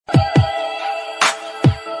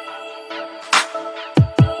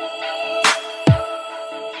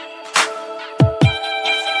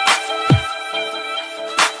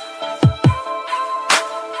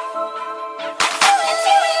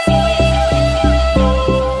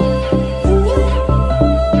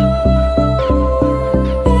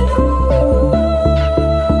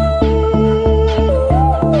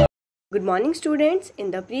morning students.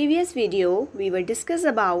 In the previous video we were discuss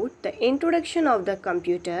about the introduction of the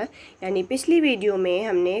computer. यानी पिछली video में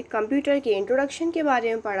हमने computer के introduction के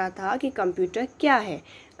बारे में पढ़ा था कि कंप्यूटर क्या है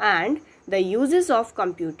and the uses of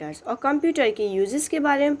computers, और कंप्यूटर के यूजेस के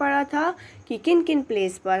बारे में पढ़ा था कि किन किन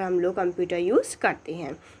प्लेस पर हम लोग कंप्यूटर यूज़ करते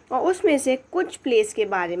हैं, और उसमें से कुछ प्लेस के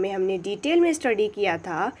बारे में हमने डिटेल में स्टडी किया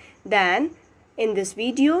था. Then in this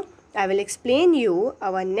video I will explain you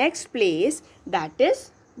our next place, that is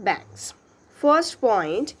banks. First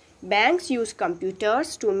point, banks use computers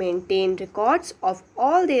to maintain records of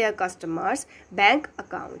all their customers' bank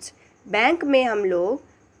accounts. Bank में हम लोग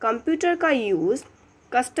computer का use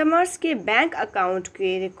customers के bank account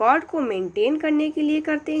के record को maintain करने के लिए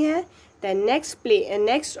करते हैं. The next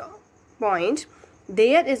point,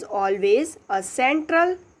 there is always a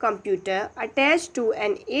central computer attached to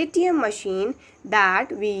an ATM machine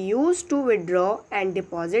that we use to withdraw and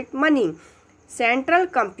deposit money. Central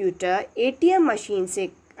computer ATM machine से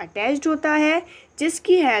attached होता है,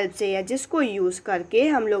 जिसकी हेल्प से या जिसको यूज़ करके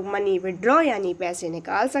हम लोग मनी विड्रॉ यानी पैसे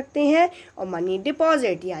निकाल सकते हैं और मनी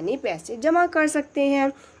डिपॉजिट यानी पैसे जमा कर सकते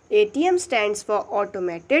हैं. ATM stands for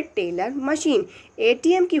automated teller machine.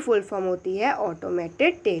 ATM की फुल फॉर्म होती है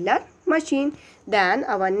automated teller machine. Then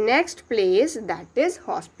our next place, that is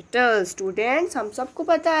hospital. Students, हम सबको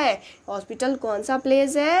पता है हॉस्पिटल कौन सा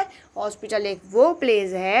प्लेस है. हॉस्पिटल एक वो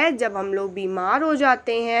प्लेस है जब हम लोग बीमार हो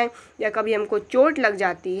जाते हैं या कभी हमको चोट लग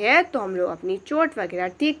जाती है तो हम लोग अपनी चोट वगैरह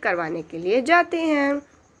ठीक करवाने के लिए जाते हैं.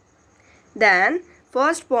 Then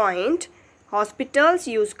first point, hospitals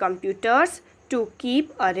use computers to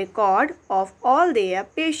keep a record of all their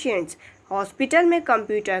patients. Hospital में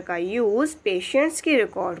कंप्यूटर का यूज़ पेशेंट्स के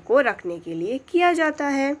रिकॉर्ड को रखने के लिए किया जाता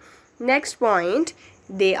है. Next point,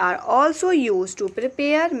 they are also use to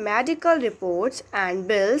prepare medical reports and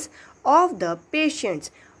bills of the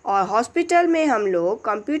patients. और हॉस्पिटल में हम लोग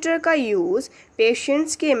कंप्यूटर का यूज़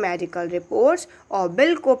पेशेंट्स के मेडिकल रिपोर्ट्स और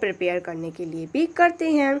बिल को प्रिपेयर करने के लिए भी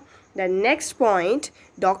करते हैं. The next point,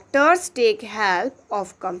 doctors take help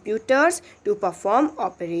of computers to perform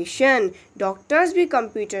operation. Doctors भी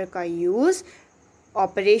कंप्यूटर का यूज़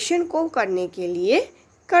ऑपरेशन को करने के लिए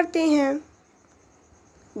करते हैं.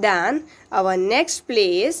 Then our next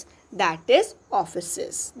place, that is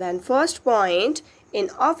offices. Then first point,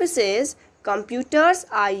 in offices, computers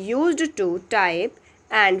are used to type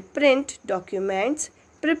and print documents,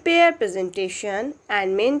 prepare presentation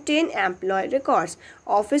and maintain employ records.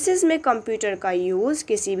 Offices में computer का use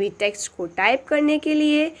किसी भी टेक्स्ट को टाइप करने के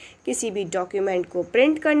लिए, किसी भी डॉक्यूमेंट को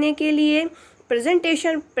प्रिंट करने के लिए,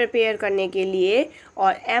 प्रेजेंटेशन प्रिपेयर करने के लिए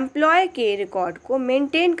और एम्प्लॉय के रिकॉर्ड को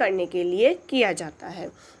मेंटेन करने के लिए किया जाता है.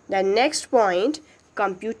 The next point,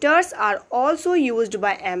 computers are also used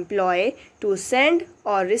by employ to send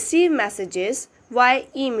और receive messages by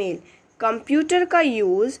email. Computer का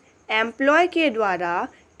यूज़ एम्प्लॉय के द्वारा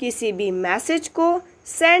किसी भी मैसेज को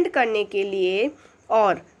सेंड करने के लिए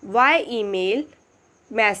और वाई ईमेल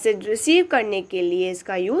मैसेज रिसीव करने के लिए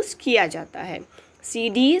इसका यूज़ किया जाता है.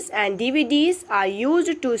 CDs and DVDs are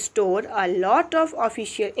used to store a lot of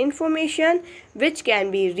official information which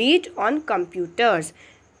can be read on computers.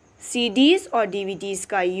 CDs और DVDs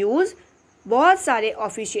का यूज़ बहुत सारे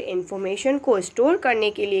ऑफिशियल इंफॉर्मेशन को स्टोर करने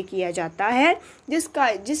के लिए किया जाता है,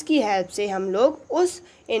 जिसकी हेल्प से हम लोग उस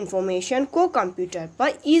इंफॉर्मेशन को कंप्यूटर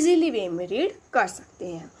पर इजीली वे में रीड कर सकते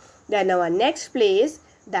हैं. Then our next place,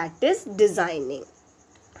 that is designing.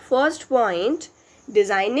 First point,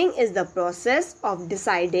 designing is the process of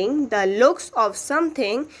deciding the looks of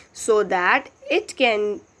something so that it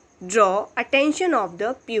can draw attention of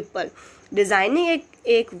the people. Designing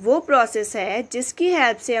एक वो process है जिसकी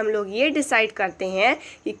help से हम लोग ये decide करते हैं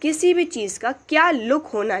कि किसी भी चीज़ का क्या लुक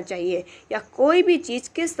होना चाहिए या कोई भी चीज़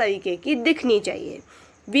किस तरीके की दिखनी चाहिए.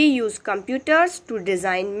 We use computers to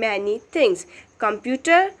design many things.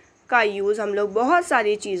 Computer का यूज़ हम लोग बहुत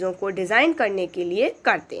सारी चीज़ों को डिज़ाइन करने के लिए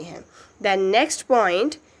करते हैं. Then next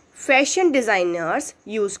point, fashion designers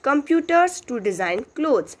use computers to design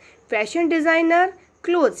clothes. Fashion designer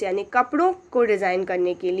clothes यानी कपड़ों को डिज़ाइन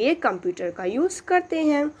करने के लिए कंप्यूटर का यूज़ करते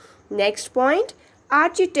हैं. Next point,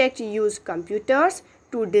 architect use computers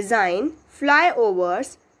to design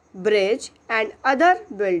flyovers, bridge and other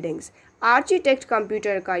buildings. Architect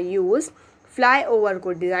computer का यूज़ फ्लाईओवर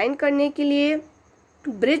को डिज़ाइन करने के लिए,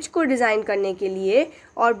 ब्रिज को डिज़ाइन करने के लिए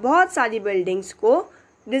और बहुत सारी बिल्डिंग्स को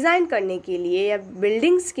डिज़ाइन करने के लिए, या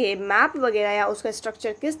बिल्डिंग्स के मैप वगैरह या उसका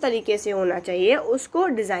स्ट्रक्चर किस तरीके से होना चाहिए उसको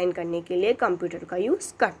डिज़ाइन करने के लिए कंप्यूटर का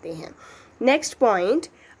यूज़ करते हैं. Next point,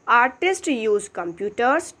 artist use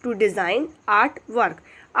computers to design art work.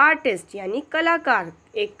 Artist यानी कलाकार,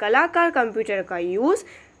 एक कलाकार कंप्यूटर का यूज़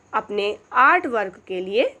अपने आर्ट वर्क के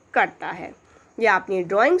लिए करता है. या अपनी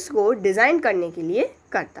ड्राइंग्स को डिज़ाइन करने के लिए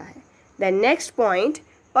करता है। Then next point,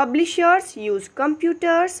 publishers use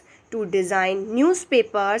computers to design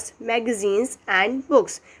newspapers, magazines and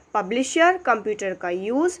books. Publisher computer का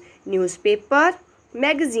यूज़ न्यूज़पेपर,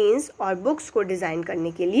 मैगजीन्स और बुक्स को डिज़ाइन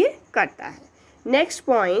करने के लिए करता है। Next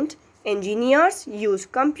point, engineers use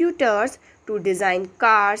computers to design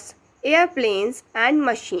cars, airplanes and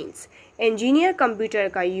machines. Engineer computer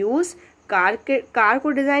का use car को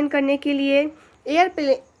डिज़ाइन करने के लिए,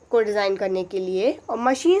 एयरप्लेन को डिज़ाइन करने के लिए और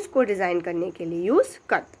मशीन्स को डिज़ाइन करने के लिए यूज़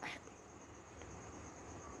करता है।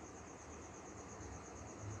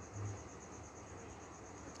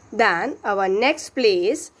 Then our next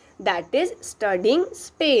place, that is studying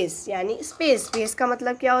space, यानी स्पेस का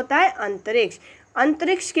मतलब क्या होता है? अंतरिक्ष।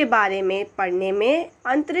 अंतरिक्ष के बारे में पढ़ने में,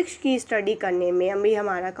 अंतरिक्ष की स्टडी करने में भी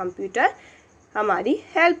हमारा कंप्यूटर हमारी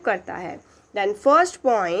हेल्प करता है। Then first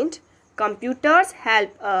point, computers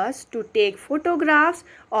help us to take photographs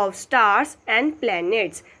of stars and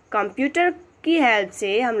planets. Computer की हेल्प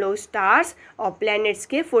से हम लोग स्टार्स और प्लैनेट्स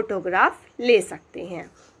के फोटोग्राफ ले सकते हैं।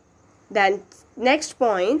 Then next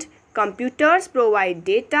point, computers provide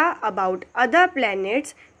data about other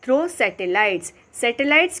planets through satellites.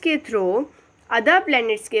 Satellites के थ्रू अदर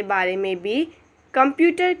प्लैनेट्स के बारे में भी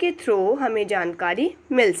कंप्यूटर के थ्रू हमें जानकारी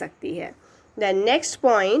मिल सकती है। Then next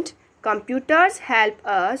point, computers help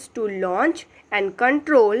us to launch and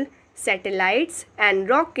control satellites and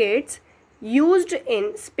rockets used in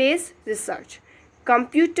space research.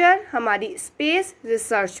 Computer हमारी स्पेस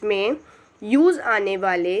रिसर्च में यूज़ आने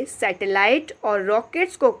वाले सैटेलाइट और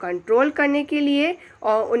रॉकेट्स को कंट्रोल करने के लिए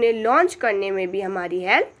और उन्हें लॉन्च करने में भी हमारी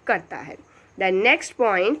हेल्प करता है। The next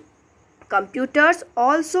point, computers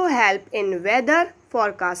also help in weather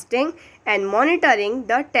forecasting and monitoring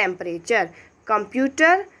the temperature.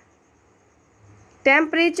 Computer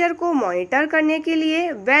temperature को मॉनिटर करने के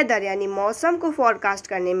लिए, वेदर यानी मौसम को फोरकास्ट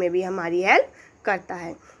करने में भी हमारी हेल्प करता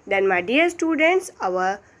है। Then my dear students,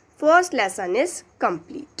 our first lesson is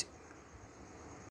complete.